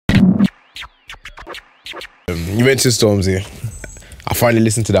You mentioned Stormzy. I finally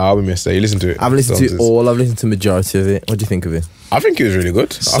listened to the album yesterday. You listened to it? I've listened to all. I've listened to majority of it. What do you think of it? I think it was really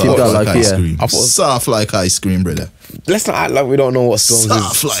good. Soft like ice cream. Soft like ice cream, brother. Let's not act like we don't know what Stormzy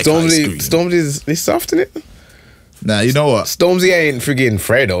soft is. Like Stormzy's soft, innit? Nah, you know what? Stormzy ain't friggin'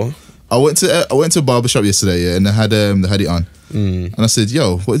 Fredo. I went to a barbershop yesterday, yeah, and they had it on. And I said,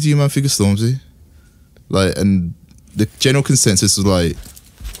 yo, what do you man think of Stormzy? Like, and the general consensus was like,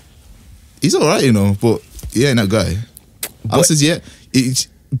 he's alright, you know, but he ain't that guy. And I said, yeah.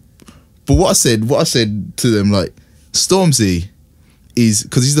 But what I said to them, like, Stormzy is,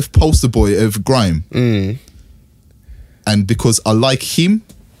 because he's the poster boy of grime. And because I like him,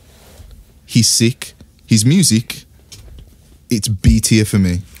 he's sick. His music, it's B tier for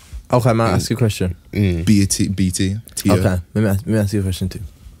me. Okay, man, ask you a question. B tier. Okay, let me ask you a question too.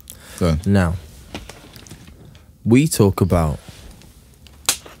 Go on. Now, we talk about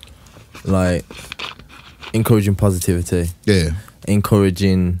like encouraging positivity. Yeah.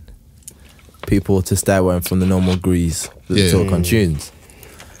 Encouraging people to stay away from the normal grease that talk on tunes.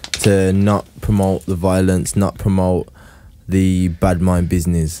 To not promote the violence, not promote the bad mind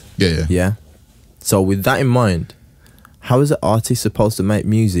business. Yeah. So with that in mind, how is an artist supposed to make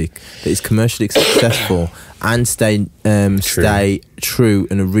music that is commercially successful and stay true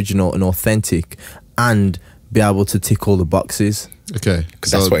and original and authentic and be able to tick all the boxes? Okay,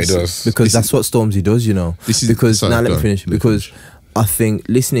 because that's what he does. Because that's what Stormzy does, you know. Let me finish. Because I think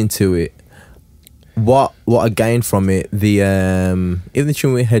listening to it, what I gained from it, even the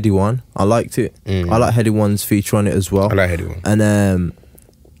tune with Heady One, I liked it. I like Heady One's feature on it as well. I like Heady One. And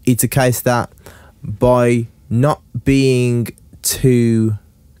it's a case that by not being too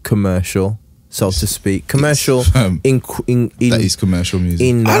commercial, so to speak, commercial that is commercial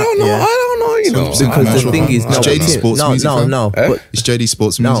music. I don't know, you know. Because the thing is, it's JD Sports music. But it's JD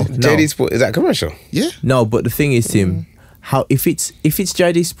Sports music. JD Sports, is that commercial? Yeah. No, but the thing is, Tim, how if it's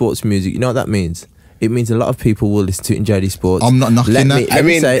JD Sports music, you know what that means? It means a lot of people will listen to it in JD Sports. I'm not knocking that.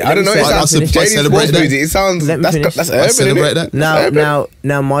 I don't know. It sounds JD Sports music. It sounds that's urban.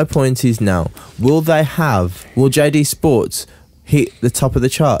 Now, my point is will JD Sports hit the top of the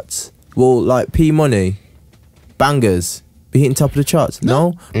charts? Will like P Money, Bangers be hitting top of the charts?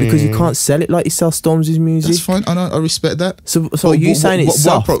 No, because you can't sell it like you sell Stormzy's music. That's fine. I respect that. So are you saying it's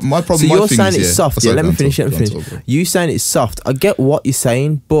soft? My problem. So you're saying it's soft. Yeah, let me finish. You saying it's soft? I get what you're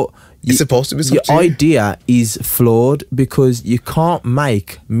saying, but it's supposed to be soft. Your idea is flawed because you can't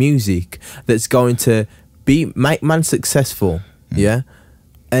make music that's going to make man successful,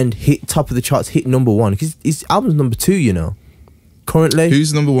 and hit top of the charts, hit number one. Because his album's number 2, you know. Currently,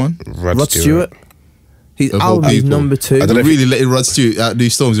 who's number 1? Rod Stewart. His album is number 2. I don't really letting Rod Stewart outdo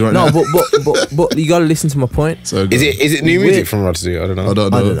Stormzy right now. No, but you gotta listen to my point. So is it new music from Rod Stewart? I don't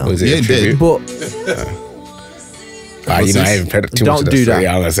know. Or is it a tribute? But I haven't played too much of that.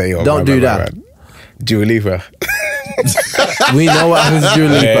 I'm gonna say, don't do that. Dua Lipa. We know what happens to Dua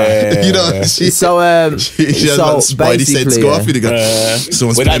Lipa. You know, so basically, go off with the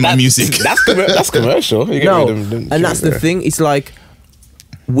someone's playing my music. That's commercial. And that's the thing. It's like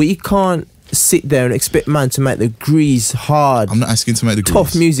we can't sit there and expect man to make the grease hard. I'm not asking to make the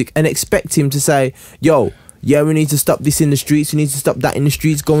tough music and expect him to say, yo, yeah, we need to stop this in the streets. We need to stop that in the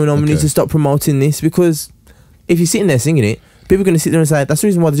streets going on. We need to stop promoting this, because if you're sitting there singing it, people are going to sit there and say, that's the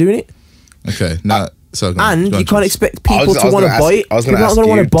reason why they're doing it. Okay, now... And you can't expect people to want to buy it. I was going to ask you,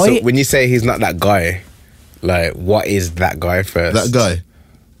 so when you say he's not that guy, like, what is that guy first? That guy?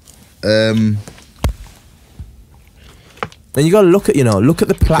 Then you got to look at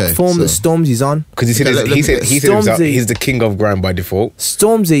the platform that Stormzy's on. Because he said himself, he's the king of grime by default.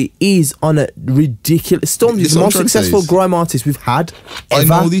 Stormzy is on a ridiculous... Stormzy's the most successful grime artist we've had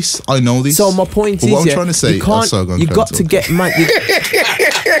ever. I know this. So my point is, what I'm trying to say, you got to get man... you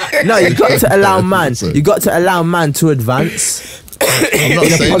got to allow man. You got to allow man to advance. I'm not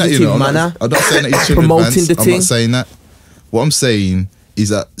saying that, you know. I'm not saying that he shouldn't promoting advance. The thing. I'm not saying that. What I'm saying is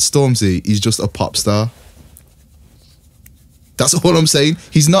that Stormzy is just a pop star. That's all I'm saying.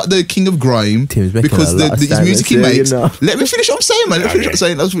 He's not the king of grime because his music he makes. You know. Let me finish what I'm saying, man. Let me finish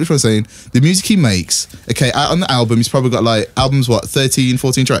what I'm saying. The music he makes, on the album, he's probably got like albums, 13,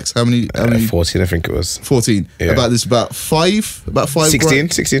 14 tracks. How many? 14, I think it was. 14. Yeah. About five 16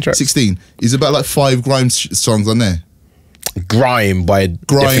 tracks. 16. He's about like 5 grime songs on there. Grime by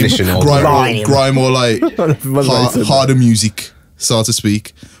definition. Grime or like harder music, so to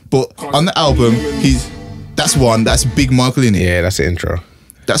speak. But on the album, that's one. That's Big Michael in it. Yeah, that's the intro.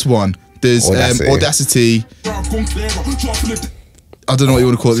 That's one. There's Audacity. I don't know what you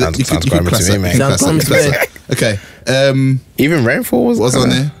want to call it. Sounds grimy to me, mate. Okay. Even Rainfall was on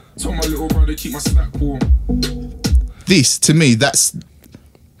there. Tell my little brother keep my slack warm. This to me, that's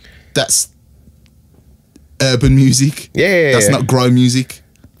urban music. Yeah. That's not grime music.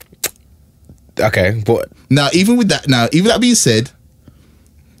 Okay, but Now, even that being said,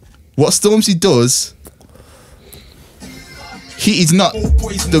 what Stormzy does, he is not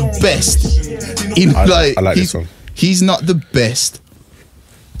the best in I like this one. He's not the best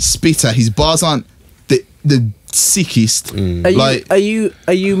spitter. His bars aren't the sickest. Are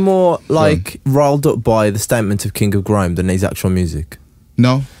you more like riled up by the statement of King of Grime than his actual music?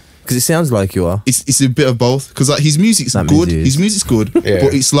 No. Because it sounds like you are. It's a bit of both. Because like his music's That good. means he is. His music's good. Yeah.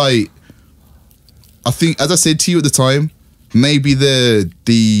 But it's like, I think, as I said to you at the time, maybe the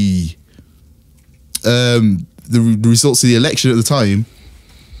results of the election at the time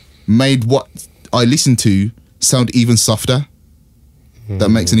made what I listened to sound even softer. That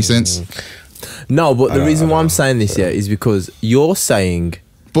makes any sense? No, but the reason why I'm saying this is because you're saying.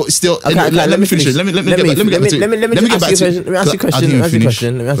 But still, Okay, let me finish it. Let me get back to it. Let me ask you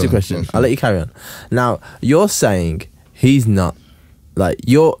a question. I'll let you carry on. Now, you're saying he's not, like,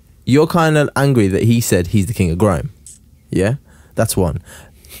 you're kind of angry that he said he's the King of Grime. Yeah? That's one.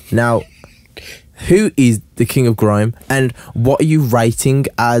 Now, who is the King of Grime, and what are you rating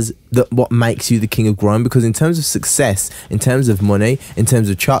as what makes you the King of Grime? Because in terms of success, in terms of money, in terms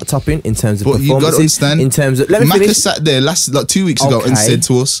of chart topping, in terms of But you got to performances, understand, in terms of Macca sat there 2 weeks ago and said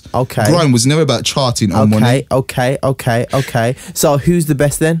to us, Grime was never about charting or money. Okay. So who's the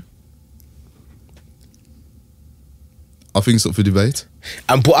best then? I think it's up for debate.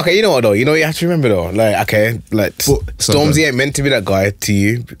 but okay, you know what though? You know what you have to remember though? Like, okay, like Stormzy ain't meant to be that guy to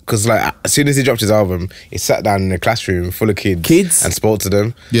you, because like as soon as he dropped his album, he sat down in a classroom full of kids and spoke to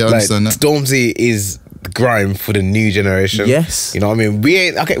them. Yeah, I like, understand that. Stormzy is the grime for the new generation. Yes. You know what I mean? We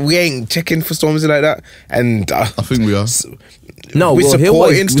ain't checking for Stormzy like that. And I think we are. No, we're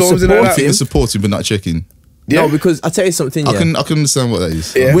supporting Stormzy like that. We're supporting but not checking. No, because I tell you something. I can understand what that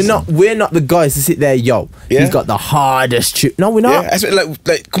is. Yeah. We're not the guys to sit there. Yo, he's got the hardest tune. No, we're not. Yeah, that's what,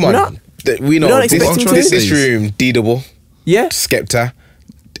 like come on. We We know don't expect him to. this room, D-double, Yeah. Skepta,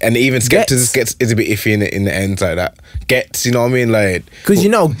 and even Skepta gets is a bit iffy in the end like that. Gets, you know what I mean? Like, because you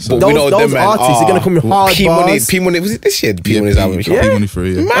know but we know those them, man, artists are gonna come with hard bars. P Money, was it this year? P Money's album. P Money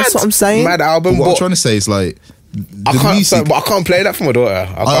 3. Yeah. Mad, That's what I'm saying. Mad album. What I'm But trying to say is like, I can't play that for my daughter.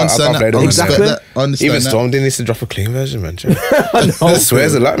 I can't play that. Exactly. I understand Even that. Storm needs to drop a clean version, man. I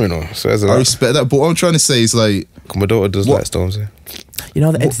swears a lot, you know. Swears a I lot. respect that, but what I'm trying to say is like, My daughter does like Stormzy. You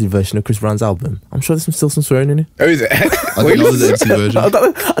know the edited version of Chris Brown's album? I'm sure there's still some swearing in it. Oh, is it? I don't know the edited version. I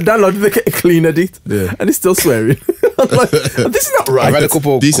downloaded the clean edit, and it's still swearing. I'm like, this is not right. I've had a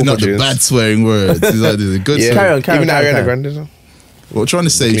couple. These are not the tunes. bad swearing words. These are the good. Yeah. swearing. Carry on. Even Adrian and Grande as well. What I'm trying to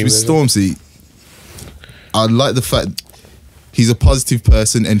say is with Stormzy, I like the fact he's a positive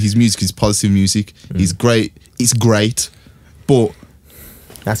person and his music is positive music. He's great. It's great, but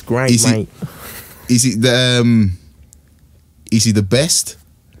That's great, mate. Is he the best?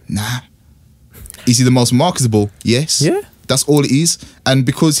 Nah. Is he the most marketable? Yes. Yeah. That's all it is. And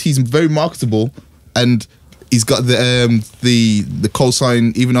because he's very marketable and he's got the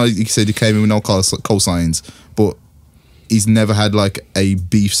cosign, even though he said he came in with no cosigns, but he's never had like a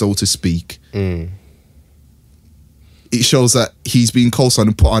beef, so to speak. It shows that he's being co-signed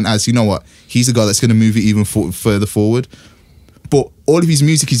and put on as, you know what, he's the guy that's going to move it even further forward. But all of his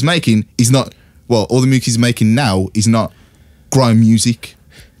music he's making is not, well, all the music he's making now is not grime music.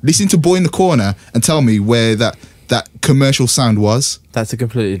 Listen to Boy in the Corner and tell me where that commercial sound was. That's a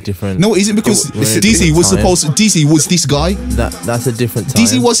completely different. No, it isn't, because DZ was DZ was this guy. That's a different time.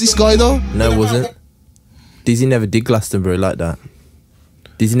 DZ was this guy though. No, it wasn't. DZ never did Glastonbury like that.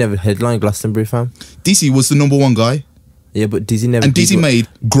 DZ never headlined Glastonbury, fam. DZ was the #1 guy. Yeah, but DZ never. And DZ made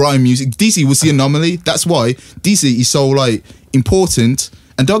grime music. DZ was the anomaly. That's why DZ is so like important.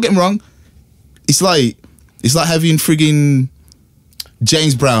 And don't get me wrong, it's like having frigging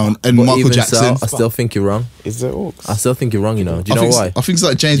James Brown and But Michael even Jackson. So, I still think you're wrong. Is there all? I still think you're wrong. You know. Do you know why? I think it's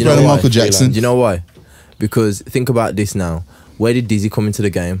like James Do you know Brown and why? Michael Jackson. Do you know why? Because think about this now. Where did Dizzy come into the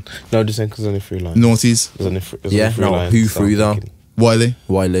game? No, just saying because there's only 3 lines. Naughties. There's only Yeah, only 3 no. lines, Who so threw I'm though? thinking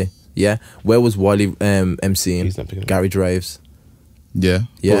Wiley. Yeah. Where was Wiley He's not picking MCing? up. Garage raves. Yeah.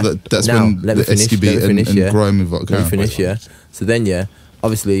 Yeah. Well, that's Now, when let me the finish, SKB let me finish, and yeah. grime involved. Let me finish, yeah. So then, yeah,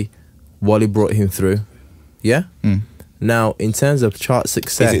 obviously, Wally brought him through. Yeah? Now, in terms of chart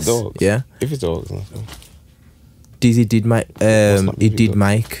success, Is it dogs? yeah, If it's dogs, no. Dizzy did make, not he music, did though?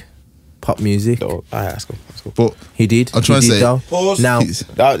 make pop music. Dog. Alright, that's cool. But He did. I'm trying he to did, say- though. Pause. Now,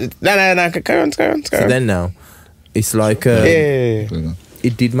 No. Carry on. so then now, it's like, Yeah.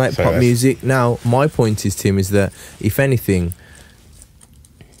 it did make Sorry, pop guys. music. Now, my point is, Tim, is that if anything,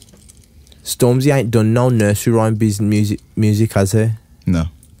 Stormzy ain't done no nursery rhyme music, has he? No.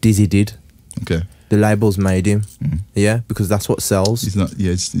 Dizzy did. Okay. The labels made him. Yeah, because that's what sells. He's not.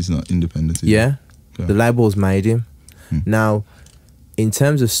 Yeah, he's not independent. Yeah, okay. The labels made him. Now, in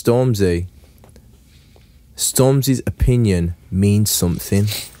terms of Stormzy's opinion means something.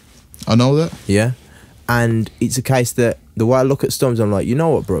 I know that. Yeah, and it's a case that the way I look at Stormzy, I'm like, you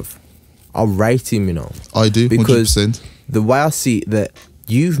know what, bruv? I'll rate him. You know, I do. because 100%. the way I see it, that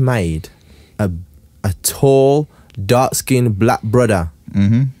you've made a tall, dark-skinned black brother.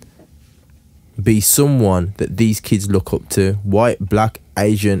 Be someone that these kids look up to, white, black,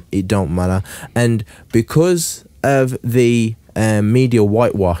 Asian, it don't matter. And because of the media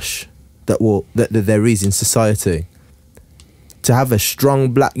whitewash that there is in society, to have a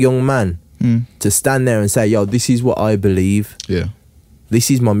strong black young man to stand there and say, yo, this is what I believe, this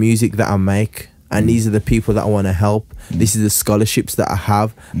is my music that I make, and these are the people that I want to help, this is the scholarships that I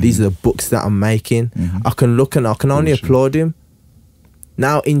have, these are the books that I'm making, I can look and I can only applaud him.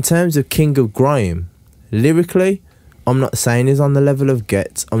 Now, in terms of King of Grime, lyrically, I'm not saying he's on the level of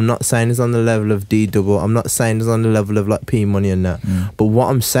Gets. I'm not saying he's on the level of D-Double. I'm not saying he's on the level of like P Money and that. But what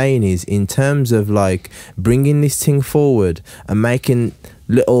I'm saying is, in terms of like bringing this thing forward and making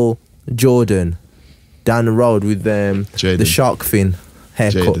little Jordan down the road with the shark fin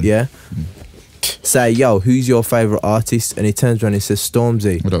haircut, say, yo, who's your favourite artist? And he turns around and says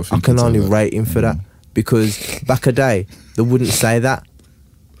Stormzy. I can only rate him for that, because back a day they wouldn't say that.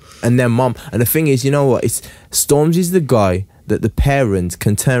 And their mom, and the thing is, you know what? It's Stormzy's the guy that the parents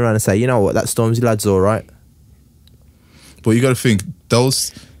can turn around and say, you know what, that Stormzy lad's all right. But you got to think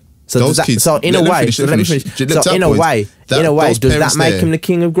those kids. So in a way, does that make him the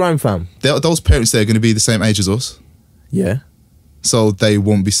King of Grime, fam? Those parents there are going to be the same age as us. Yeah. So they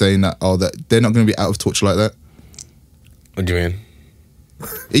won't be saying that. Oh, that they're not going to be out of touch like that. What do you mean?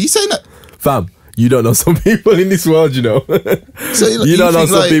 Are you saying that, fam? You don't know some people in this world, you know. So you don't know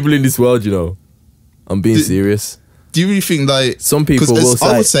some people in this world, you know. I'm being serious. Do you really think like some people will say?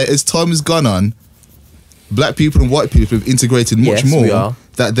 I would say as time has gone on, black people and white people have integrated much more.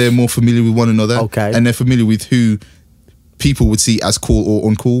 That they're more familiar with one another. Okay. And they're familiar with who people would see as cool or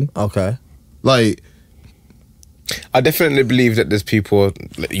uncool. Okay. Like, I definitely believe that there's people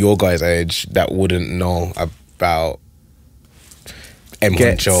like your guys' age that wouldn't know about M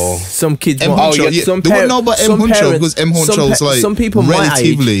Honcho. Some kids M Honcho, they wouldn't know about M Honcho because M Honcho's like some people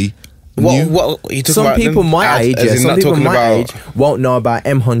relatively some people my age, some people my age won't know about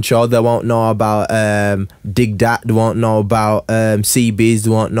M Honcho. They won't know about Dig Dat. They won't know about CBs. They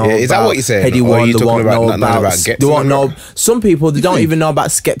won't know. Is that what you're saying? Heady One. They won't know about. They won't know. Some people they don't even know about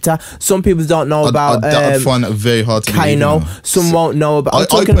Skepta. Some people don't know about. I find that very hard to believe. Kano. Some won't know about. I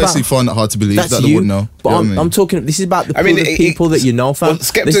personally find that hard to believe that they wouldn't know. But I'm talking. This is about the people that you know, fam.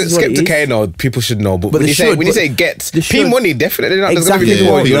 Skepta Kano, people should know. But when you say Gets, P Money definitely not. Exactly. They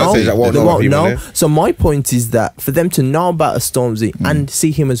won't know. So my point is that for them to know about a Stormzy and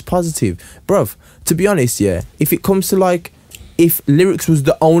see him as positive, bruv, to be honest, if it comes to like, if lyrics was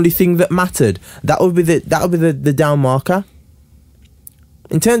the only thing that mattered, that would be the down marker.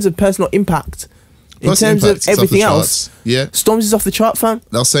 In terms of personal impact, in terms of everything else, Stormzy's off the chart, fam.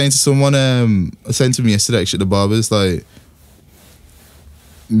 I was saying to someone, I was saying to me yesterday actually at the barbers, like,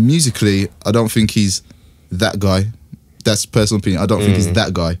 musically, I don't think he's that guy. That's personal opinion. I don't think he's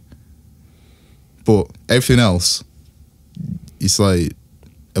that guy. But everything else, it's like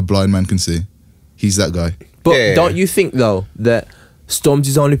a blind man can see. He's that guy. But don't you think though that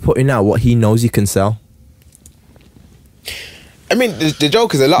Stormzy's only putting out what he knows he can sell? I mean, the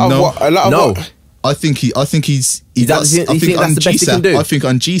joke is a lot of what. I think he's. I think that's the best he can do? I think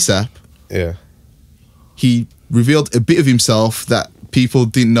on GSAP, he revealed a bit of himself that people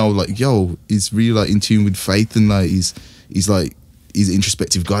didn't know. Like, yo, he's really like in tune with faith, and like he's an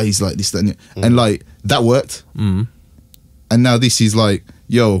introspective guy. He's like this, that, and like that worked. And now this is like,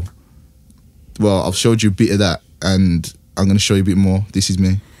 yo, well, I've showed you a bit of that, and I'm gonna show you a bit more. This is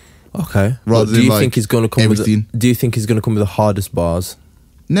me. Okay. Rather do you than think he's gonna come everything. do you think he's gonna come with the hardest bars?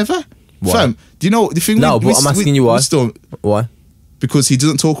 Never. Why? Fam, do you know the thing? No, but I'm asking you why. Why? Because he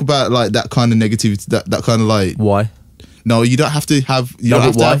doesn't talk about like that kind of negativity, that kind of like. Why? No, you don't have to have. You don't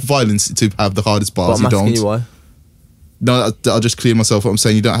have to have violence to have the hardest bars. But I'm asking you why. No, I'll just clear myself. What I'm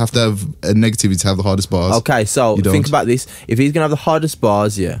saying, you don't have to have a negativity to have the hardest bars. Okay, so think about this. If he's gonna have the hardest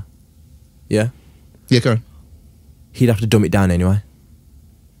bars, yeah, Karen. He'd have to dumb it down anyway.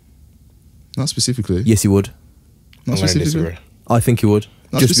 Not specifically. Yes, he would. Not specifically. I think he would.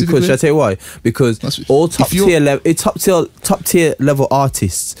 Just because, should I tell you why? Because all top tier level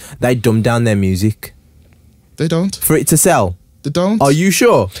artists, they dumb down their music. They don't. For it to sell. They don't. Are you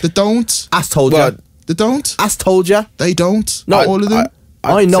sure? They don't. As told Well, ya. They don't. As told ya. They don't. No, Not all of them.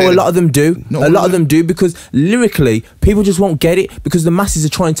 I know a lot of them do. Not A all lot of of them do because lyrically, people just won't get it because the masses are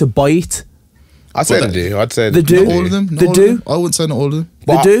trying to buy it. I'd say they do. I'd say They do. Not all of them. Not They all do. Of them. I wouldn't say not all of them.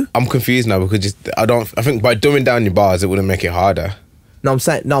 But They do. I'm confused now because I think by dumbing down your bars, it wouldn't make it harder. No, I'm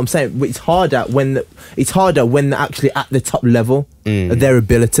saying it's harder when they're actually at the top level of their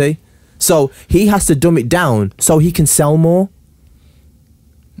ability. So he has to dumb it down so he can sell more.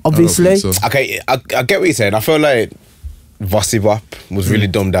 Obviously. I don't think so. Okay, I get what you're saying. I feel like Vossi Bop was really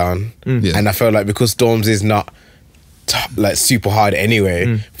dumbed down, Yeah. and I feel like because Stormzy is not like super hard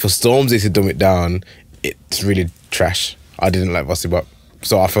anyway, for Stormzy to dumb it down, it's really trash. I didn't like Vossi Bop,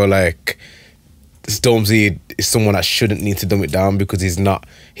 so I feel like Stormzy is someone that shouldn't need to dumb it down because he's not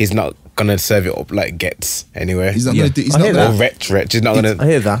gonna serve it up like Gets anyway. He's not Yeah. gonna do. He's I not hear gonna. Or Wretch is not gonna. I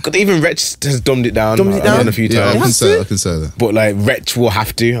hear that. 'Cause even Wretch has dumbed it down. Dumbed it down? A few Yeah, I times. can say that. But like Wretch will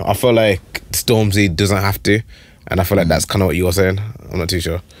have to. I feel like Stormzy doesn't have to, and I feel like that's kind of what you're saying. I'm not too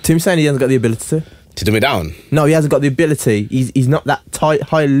sure. Tim's saying he hasn't got the ability to. To dumb it down. No, he hasn't got the ability. He's not that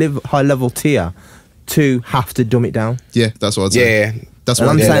high level tier to have to dumb it down. Yeah, that's what I'd say. Yeah. That's And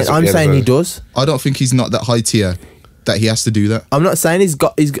what I'm I'd say. saying that's what- he does. I don't think he's not that high tier that he has to do that. I'm not saying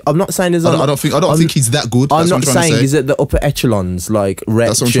I'm not saying there's. I don't think he's that good. I'm That's not what I'm trying saying to say. he's at the upper echelons like Wretch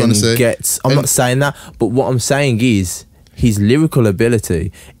That's what I'm trying to and say. Gets. I'm And- not saying that, but what I'm saying is his lyrical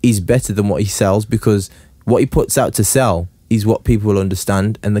ability is better than what he sells because what he puts out to sell is what people will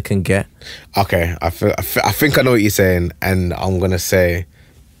understand and they can get. Okay, I think I know what you're saying, and I'm gonna say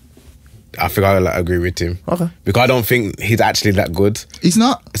I think I like, agree with him. Okay. Because I don't think he's actually that good. He's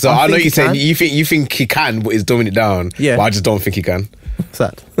not. So I I know think you're he saying can. you think he can, but he's dumbing it down. Yeah. But I just don't think he can.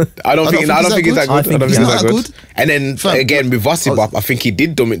 Sad. I don't think he's that good. I think don't he's think not that good. And then Fam, again with Vossi Bop, I think he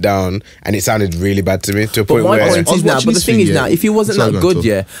did dumb it down, and it sounded really bad to me to a But point my where point I was is now. watching But the this thing thing, is yeah. now, if he wasn't Sorry, that go on, good, talk.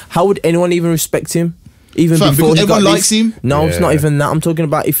 yeah, how would anyone even respect him? Even Fam, before because he got everyone this? likes him. No, it's not Yeah. even that. I'm talking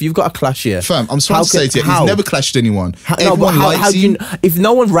about if you've got a clash here. Fam, I'm trying how to say can- to you, how? he's never clashed anyone. No, but Everyone how likes do you? him. If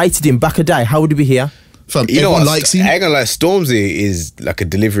no one rated him back a day, how would he be here? Fam, you know everyone what? likes him. I ain't gonna lie, Stormzy is like a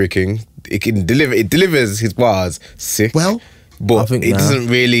delivery king. It delivers his bars sick. Well, I but think it nah. doesn't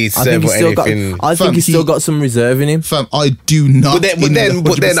really I serve think or he's still got. anything. I Fam, think he's still he- got some reserve in him. Fam, I do not. But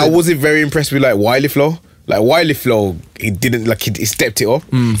then I 100%. wasn't very impressed with like Wiley Flow. Like Wiley Flow, he didn't like he stepped it up.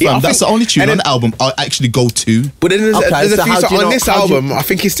 Fam, that's the only tune on the album I actually go to. But then there's, Okay, there's so a few how do songs you on know- this how do you- album. I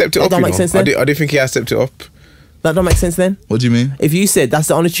think he stepped it That up. don't You make know? sense I then? do think he has stepped it up. That don't make sense then. What do you mean? If you said that's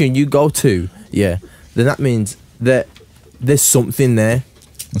the only tune you go to, yeah, then that means that there's something there.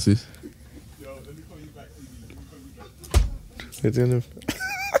 What's this?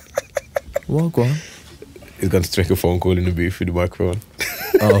 Well, go on. He's going to take a phone call in the booth with the microphone.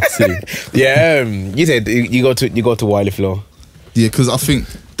 Oh, see. Yeah, you said you go to Wiley Flow. Yeah, because I think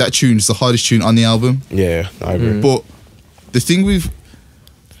that tune is the hardest tune on the album. Yeah, I agree. But the thing with,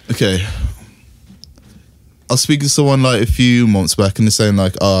 okay, I was speaking to someone like a few months back, and they're saying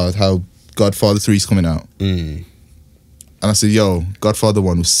like, how Godfather 3 is coming out, and I said, yo, Godfather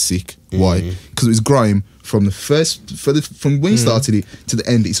 1 was sick. Why? Because it was grime from the from when you started it to the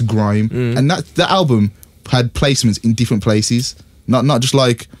end. It's grime, and that album had placements in different places. Not just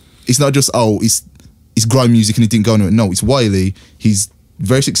like, it's not just it's grime music and it didn't go anywhere. No, it's Wiley. He's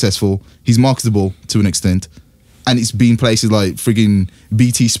very successful. He's marketable to an extent, and it's been places like friggin'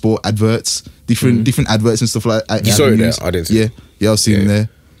 BT Sport adverts, different adverts and stuff like that. You saw it there? I didn't see it. Yeah, I was seeing him there.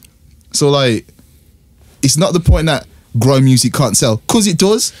 So like, it's not the point that grime music can't sell, because it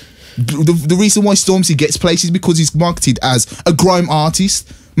does. The reason why Stormzy gets places is because he's marketed as a grime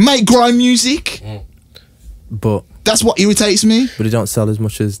artist. Make grime music. But That's what irritates me. it don't sell as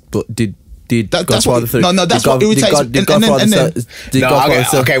much as. But did That's Godfather what- 3? no, that's what irritates me. Did And then- Godfather and then- did No, Godfather okay,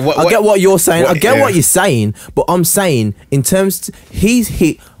 sell? okay, I get what you're saying. I get what you're saying, but I'm saying in terms he's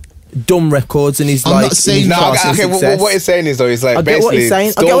hit dumb records and he's I'm like not saying- he's No, past his okay. success. What he's saying is though, it's like I get what basically he's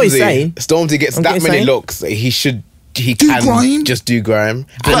saying. I get what he's saying. Stormzy gets I get that what he's many saying. looks. He Do can grime. just do grime.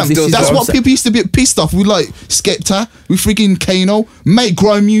 Fam, And still that's sell. what people used to be pissed off with, like Skepta, with freaking Kano. Make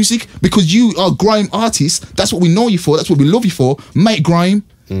grime music because you are grime artists. That's what we know you for. That's what we love you for. Make grime.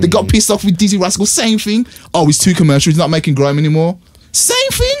 They got pissed off with Dizzy Rascal. Same thing. Oh, he's too commercial. He's not making grime anymore. Same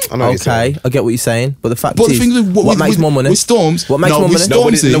thing. I know what you're saying. Okay, I get what you're saying, but the fact But the is, thing with what makes more money? with Storms, What makes no, more with money?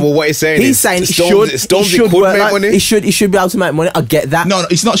 Stormzy, No, but what he's saying He's is saying Stormzy he should could work make like, money. he should be able to make money. I get that. no,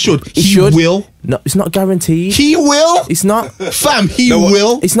 it's not should. He He should. will. No, it's not guaranteed. He will. It's not. Fam, he No, what-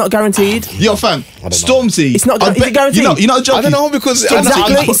 will. It's not guaranteed. Yo, fam, Stormzy. It's not I is it bet- guaranteed? You know, I don't know because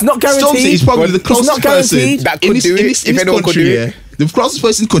Exactly, it's not guaranteed. Stormzy is probably the It's not closest guaranteed. person That could do it, if anyone could do it. The closest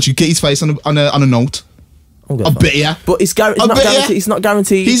person in the country get his face on a note. I'm I bet ya. But it's, I not bet ya. guaranteed. It's not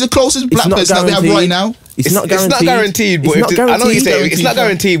guaranteed. He's the closest black not person that we have right now. It's not guaranteed. It's not guaranteed, but It's not I know what you're saying. guaranteed. It's not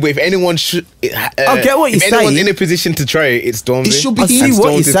guaranteed, but if anyone should, I get what you're if anyone's saying. in a position to try it, it's Stormzy. It should be I see And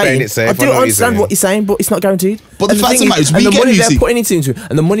what you're Stormzy's playing saying. it safe. I do know what understand what you're saying, but it's not guaranteed. But the And fact of thing the matter is, we and the get money music. they're putting into him,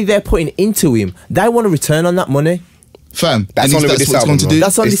 and the money they're putting into him, they want to return on that money. Fam, That's and only with that's this what it's album, going to though. do.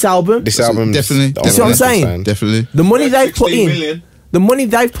 That's on this album. This album, Definitely. That's what I'm saying. Definitely. The money they've put 16 in, million. the money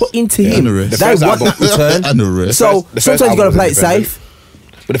they've put into and him, the rest. The they first want album- that return. And the rest. So the first sometimes you got to album play it was independent. safe.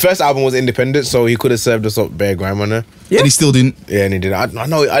 But the first album was independent, so he could have served us up bare grime on there. Yeah. And he still didn't. Yeah, and he did. I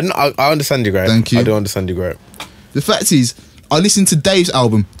know. I understand you, Greg. Thank you. I do understand you, Greg. The fact is, I listened to Dave's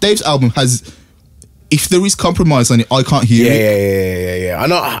album. Dave's album has, if there is compromise on it, I can't hear it. Yeah. I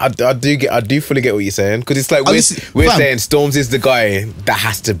know. I do fully get what you're saying, because it's like I listen- we're fam. saying Stormzy is the guy that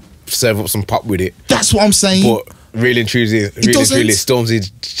has to serve up some pop with it, That's what I'm saying. but really and truly, doesn't.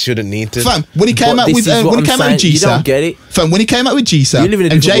 Stormzy shouldn't need to. Fam, when he came But out this with is what when he I'm came out with saying. You G-Sap, don't get it. Fam, when he came out with G-Sap You live in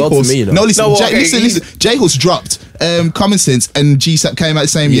a and different world to J-Horse, me, you know. no, listen, No, okay, listen. J-Horse dropped Common Sense and G-Sap came out the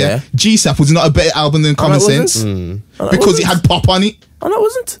same year. Yeah. G-Sap was not a better album than Common it wasn't. Sense Oh, no, because it wasn't. had pop on it. Oh, no, it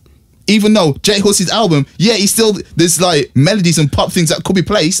wasn't. Even though J-Horse's album, yeah, he's still there's like melodies and pop things that could be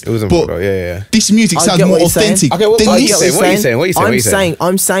placed. It wasn't, but bro, yeah. this music I sounds get more what you're saying. authentic Okay, what than are you this. saying? What are you saying? What are you saying? What are you saying?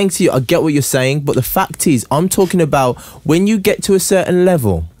 I'm saying to you, I get what you're saying, but the fact is, I'm talking about when you get to a certain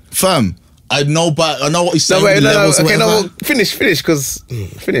level. Fam, I know what he's No, saying. wait, with the no. levels or Okay, whatever. no. Finish, because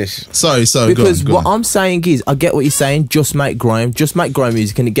finish. Sorry, Because go on. what I'm saying is, I get what you're saying. Just make grime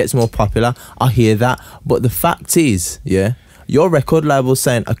music, and it gets more popular. I hear that, but the fact is, yeah, your record label's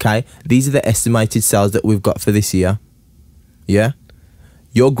saying, okay, these are the estimated sales that we've got for this year. Yeah,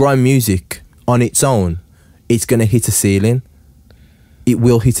 your grime music on its own, it's gonna hit a ceiling. It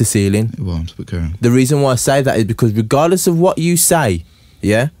will hit a ceiling. It won't, but carry on. The reason why I say that is because regardless of what you say,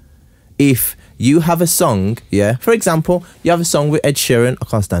 yeah, if you have a song, yeah, for example, you have a song with Ed Sheeran, I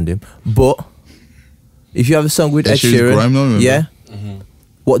can't stand him, but if you have a song with Ed Ed Sheeran's Sheeran, grime, though, remember? yeah,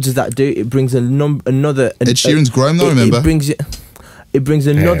 what does that do? It brings another. Ed Sheeran's grime, though, remember? It brings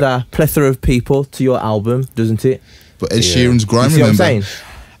another plethora of people to your album, doesn't it? But Ed Sheeran's grime, You see what I'm remember? saying?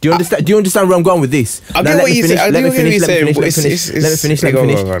 Do you understand? Do you understand where I'm going with this? I Now, get let what me you finish, say. I let do me get what finish, you're let me saying, finish, but let me it's- finish, it's- let me finish, let me go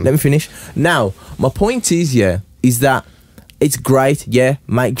finish, on. let me finish. Now, my point is, yeah, is that it's great, yeah,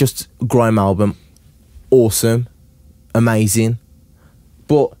 make just grime album, awesome, amazing,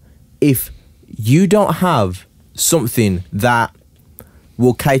 but if you don't have something that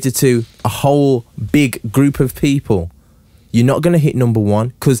will cater to a whole big group of people, you're not gonna hit number one,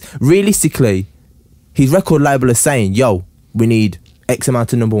 because realistically, his record label is saying, yo, we need X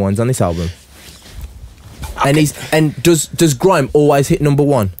amount of number ones on this album. And does grime always hit number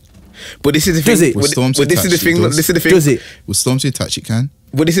one? But this is the thing. Does it? With Stormzy But this is the attached, thing. it does. This is the thing. Does it? With Stormzy attached, it can.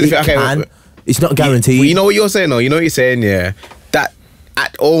 But this is the It thing. Okay, can. It's not guaranteed. Well, you know what you're saying, though. You know what you're saying, yeah.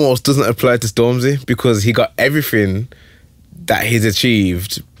 That almost doesn't apply to Stormzy because he got everything that he's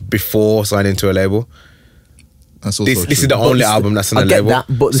achieved before signing to a label. That's also This is true. the only it's- album that's on I a get label. that,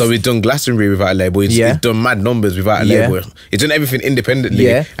 but so the- he's done Glastonbury without a label. He's Yeah. done mad numbers without a Yeah. label. He's done everything independently,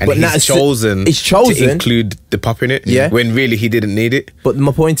 Yeah, and but now he's it's- chosen it's chosen- to include the pop in it. Yeah. when really he didn't need it. But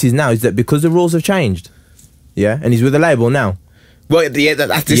my point is now is that because the rules have changed, yeah, and he's with a label now. Well, yeah,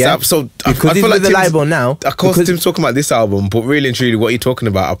 that's this Yeah. album. So Because he's with the label now, Of course, because- Tim's talking about this album, but really and truly, what you're talking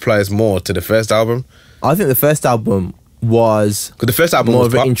about applies more to the first album. I think the first album was Because the first album more was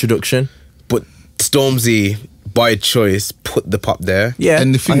of an pop, introduction. but Stormzy, by choice, put the pop there. Yeah,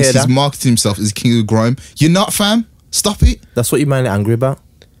 And the I thing hear is, he's that. marketing himself as King of Grime. You're not, fam. Stop it. That's what you're mainly angry about.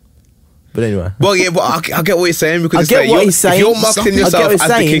 But anyway. Well, yeah, but I get what you're saying because I it's get like what you're, he's saying. if you're marketing I get yourself what as he's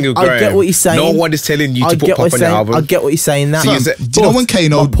the saying. King of I Grime, get what he's saying. no one is telling you I to put get pop what on he's your saying. album. I get what he's saying now. So you said- Do you know when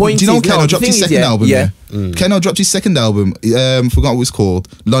Kano? my point Do you know when is, Kano the dropped his thing is, second album? yeah. Kano dropped his second album. Forgot what it was called.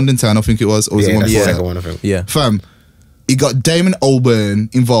 London Town, I think it was. Or was it Yeah, one that's before the that? second one, I think. Yeah. Fam, he got Damon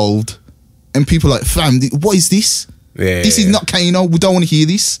Albarn involved, and people like, fam, what is this? Yeah, This is not Kano. We don't want to hear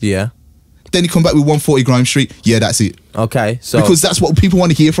this. Yeah. Then he come back with 140 Grime Street. Yeah, that's it. Okay. So Because that's what people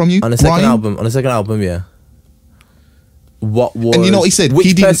want to hear from you. on the second Grime. album, yeah. What was? And you know what he said? Which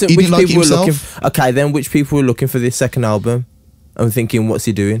He didn't- person? he which didn't like people were looking? himself. Okay, then which people were looking for this second album? I'm thinking, what's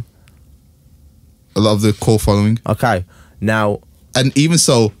he doing? A lot of the core following. Okay, now And even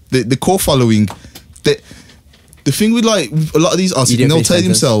so, the core following, the thing with like a lot of these artists, You didn't they'll finish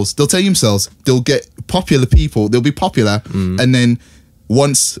tell sentence. themselves, they'll get popular people, they'll be popular, and then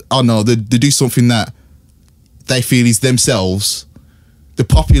once, they do something that they feel is themselves, the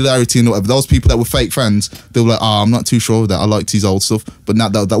popularity and whatever, those people that were fake fans, they were like, I'm not too sure of that, I liked his old stuff, but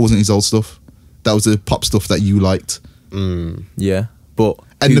that wasn't his old stuff, that was the pop stuff that you liked. yeah, but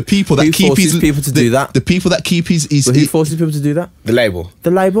And the people that keep forces people to do that. The people that keep his But who forces people to do that? The label.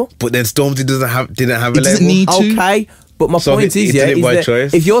 The label. But then Stormzy didn't have a label. doesn't need to. Okay, but my So point he is, did it is by that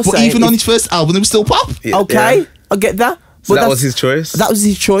choice. if you're But saying even on his first album, it was still pop. okay, Yeah. I get that. So But that that's- was his choice? That was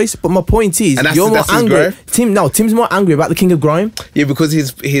his choice. But my point is, And that's- you're more that's his angry. growth? Tim's more angry about the King of Grime. Yeah, because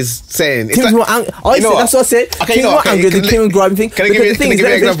he's saying it's Tim's like, more angry. you know That's what I said. Okay, Tim's you know more what? angry at the King of Grime thing. Can I give you Because the an thing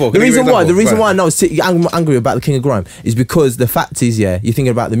is, example? The Can I give you reason an why example? I know you're angry about the King of Grime is because the fact is, yeah, you're thinking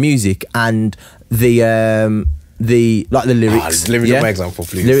about the music and the lyrics. Let me yeah? get my example,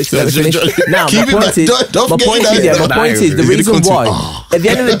 please. Lyrics. Let me finish. Now, Keep my it point is, don't my forget point that. is, yeah, my Nah, point is the you're gonna reason continue. why. At the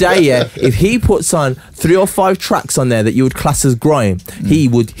end of the day, yeah, if he puts on 3 or 5 tracks on there that you would class as grime, he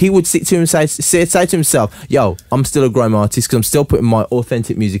would sit to him and say to himself, "Yo, I'm still a grime artist because I'm still putting my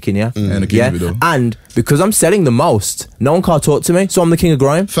authentic music in here." And a king Yeah, of it all. and because I'm selling the most, no one can't talk to me, so I'm the king of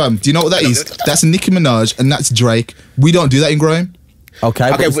grime. Fam, do you know what that is? That's Nicki Minaj and that's Drake. We don't do that in grime.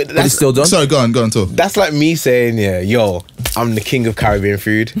 Okay, Okay, but but it's that's- still done. Sorry, go on, talk. That's like me saying, yeah, yo, I'm the king of Caribbean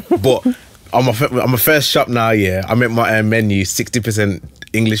food, but on my first shop now, yeah, I make my menu 60%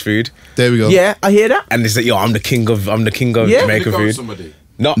 English food, There we go. Yeah, I hear that. and they say, yo, I'm the king of Yeah. Jamaican food.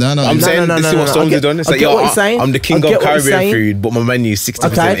 No, No, I'm no, saying no, this is no, what no. Stormzy I get- done. It's I like, get yo, what you're saying. I'm the I king get of what you're Caribbean saying. food, but my menu is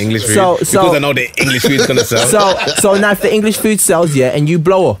 60% Okay, English food so- because I know the English food's gonna sell. So now, if the English food sells, yeah, and you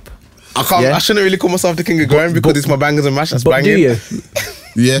blow up, I can't. yeah. I shouldn't really call myself the king of grime because it's my bangers and mash. That's but banging. do you?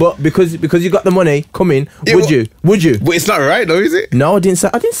 Yeah. But because you got the money coming, Yeah, would but- you? Would you? But it's not right though, is it? No, I didn't say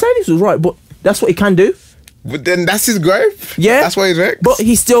this was right, but that's what he can do. But then that's his grime. Yeah, that's why he's wrecked. But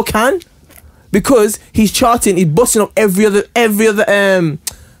he still can because he's charting. He's busting up every other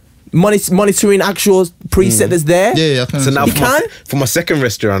monitoring actual preset that's there. yeah, I can So now He for my, can? for my second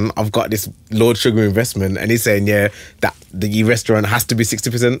restaurant, I've got this Lord Sugar investment, and he's saying, yeah, that the restaurant has to be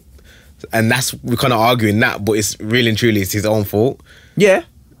 60%, and that's we're kind of arguing that, but it's really and truly it's his own fault. Yeah,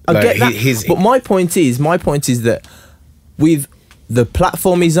 I Like, get that. his- but my point is that with the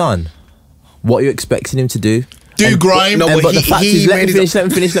platform he's on, what are you expecting him to do? Do grime. No, And, but but the fact is, let me made finish. Let me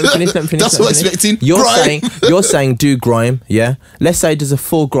finish. That's what I'm expecting. You're Grime. saying do grime, yeah. Let's say there's a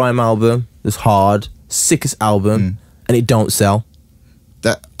full grime album that's hard, sickest album, and it don't sell.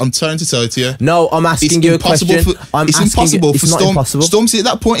 That I'm trying to tell it to you. No, I'm asking you a question. It's impossible for It's not impossible. Stormzy at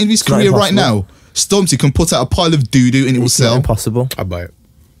that point in his not career right impossible. now. Stormzy can put out a pile of doo-doo and it will It's not sell. impossible. I buy it.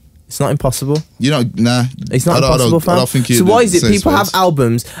 It's not impossible. You know, nah. It's not I don't- impossible, fam. I don't think So why is it people have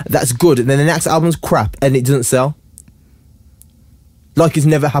albums that's good and then the next album's crap and it doesn't sell? Like it's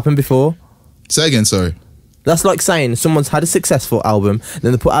never happened before. Say again, sorry. That's like saying someone's had a successful album,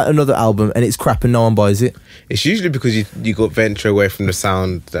 then they put out another album and it's crap and no one buys it. It's usually because you got venture away from the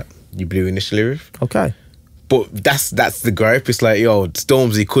sound that you blew initially with. Okay. But that's the gripe. It's like, yo,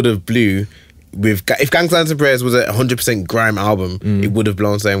 Stormzy could have blew with if Gangs and Prayers was a 100% grime album, it would have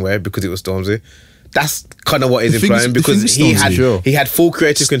blown the same way because it was Stormzy. That's kind of what he's The thing is- implying the thing because is he Stormzy- had Sure. he had full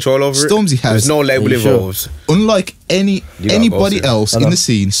creative control over Stormzy it. has- There's no label Are you sure? involved. Unlike gotta anybody go, else in the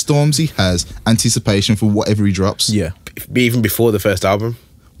scene, Stormzy has anticipation for whatever he drops. Yeah. Even before the first album.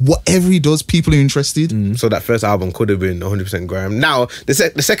 Whatever he does, people are interested. So that first album could have been 100% grime. Now the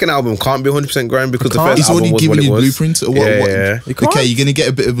second album can't be 100% grime because the can't. first He's album already was giving what it you was. blueprints. Or Yeah, what? yeah. You can't. Okay, you're gonna get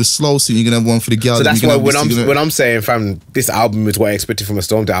a bit of a slow suit. You're gonna have one for the girl. So then that's you're why gonna when have I'm this, you're when gonna- I'm saying, fam, this album is what I expected from a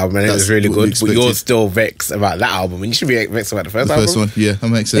Stormzy album, and it That's was really what we good. But expected. you're still vexed about that album, and you should be vexed about the first the album. first one, yeah, that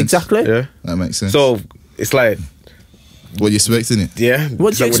makes sense. Exactly. Yeah. That makes sense. So it's like, what you expecting it? yeah.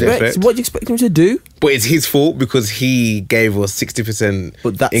 What do you it's like expect? What do you expect him to do? But it's his fault because he gave us 60%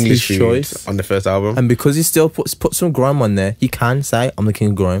 But that's English his food choice. on the first album. And because he still put some grime on there, he can say, I'm the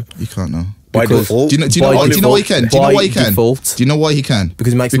king of grime. You can't know. By because- default. Do you know? Do you know By why? Do you know why he can? Do you know by why he can? default. Do you know why he can?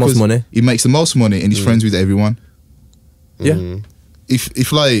 Because he makes the most money. He makes the most money, and he's friends with everyone. Yeah. If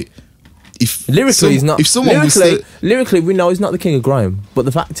Lyrically, some- he's not. If someone was Lyrically, we know he's not the king of grime. But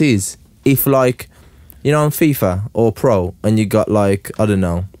the fact is, if like, you know, on FIFA or Pro, and you got like, I don't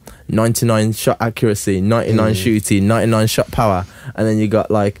know, 99 shot accuracy, 99 shooting, 99 shot power, and then you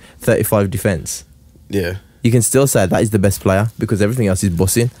got like 35 defense, Yeah. you can still say that is the best player because everything else is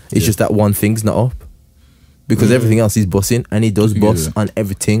bussing. It's just that one thing's not up. Because everything else is bussing, and he does can get bust that. on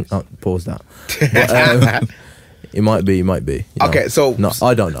everything. Oh, pause that. But, it might be. You know. Okay, so- no,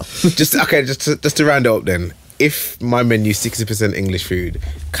 I don't know. just to round it up then. If my menu 60% English food,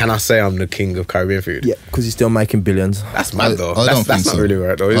 can I say I'm the king of Caribbean food? Yeah, because he's still making billions. That's mad though. I don't That's think not so. really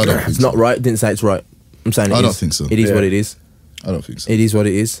right though, I is don't it? think It's not right. Didn't say it's right. I'm saying it I is. don't think so. It is Yeah. what it is. I don't think so. It is what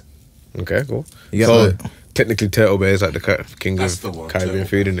it is. Okay, cool. You get So it? technically Turtle Bear is like the king That's of the one, Caribbean Turtle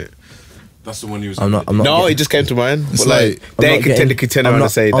food, Bear. isn't it? That's the one you was. I'm not. No, getting- it just came to mind. It's But like, like- I'm they not can getting- technically turn I'm around not-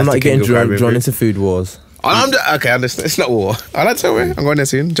 and say I'm that's not the king getting of drawn Caribbean food. into food wars. Okay, I understand. It's not war. I like to wait. I'm going there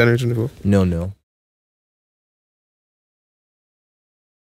soon, January 24th. No.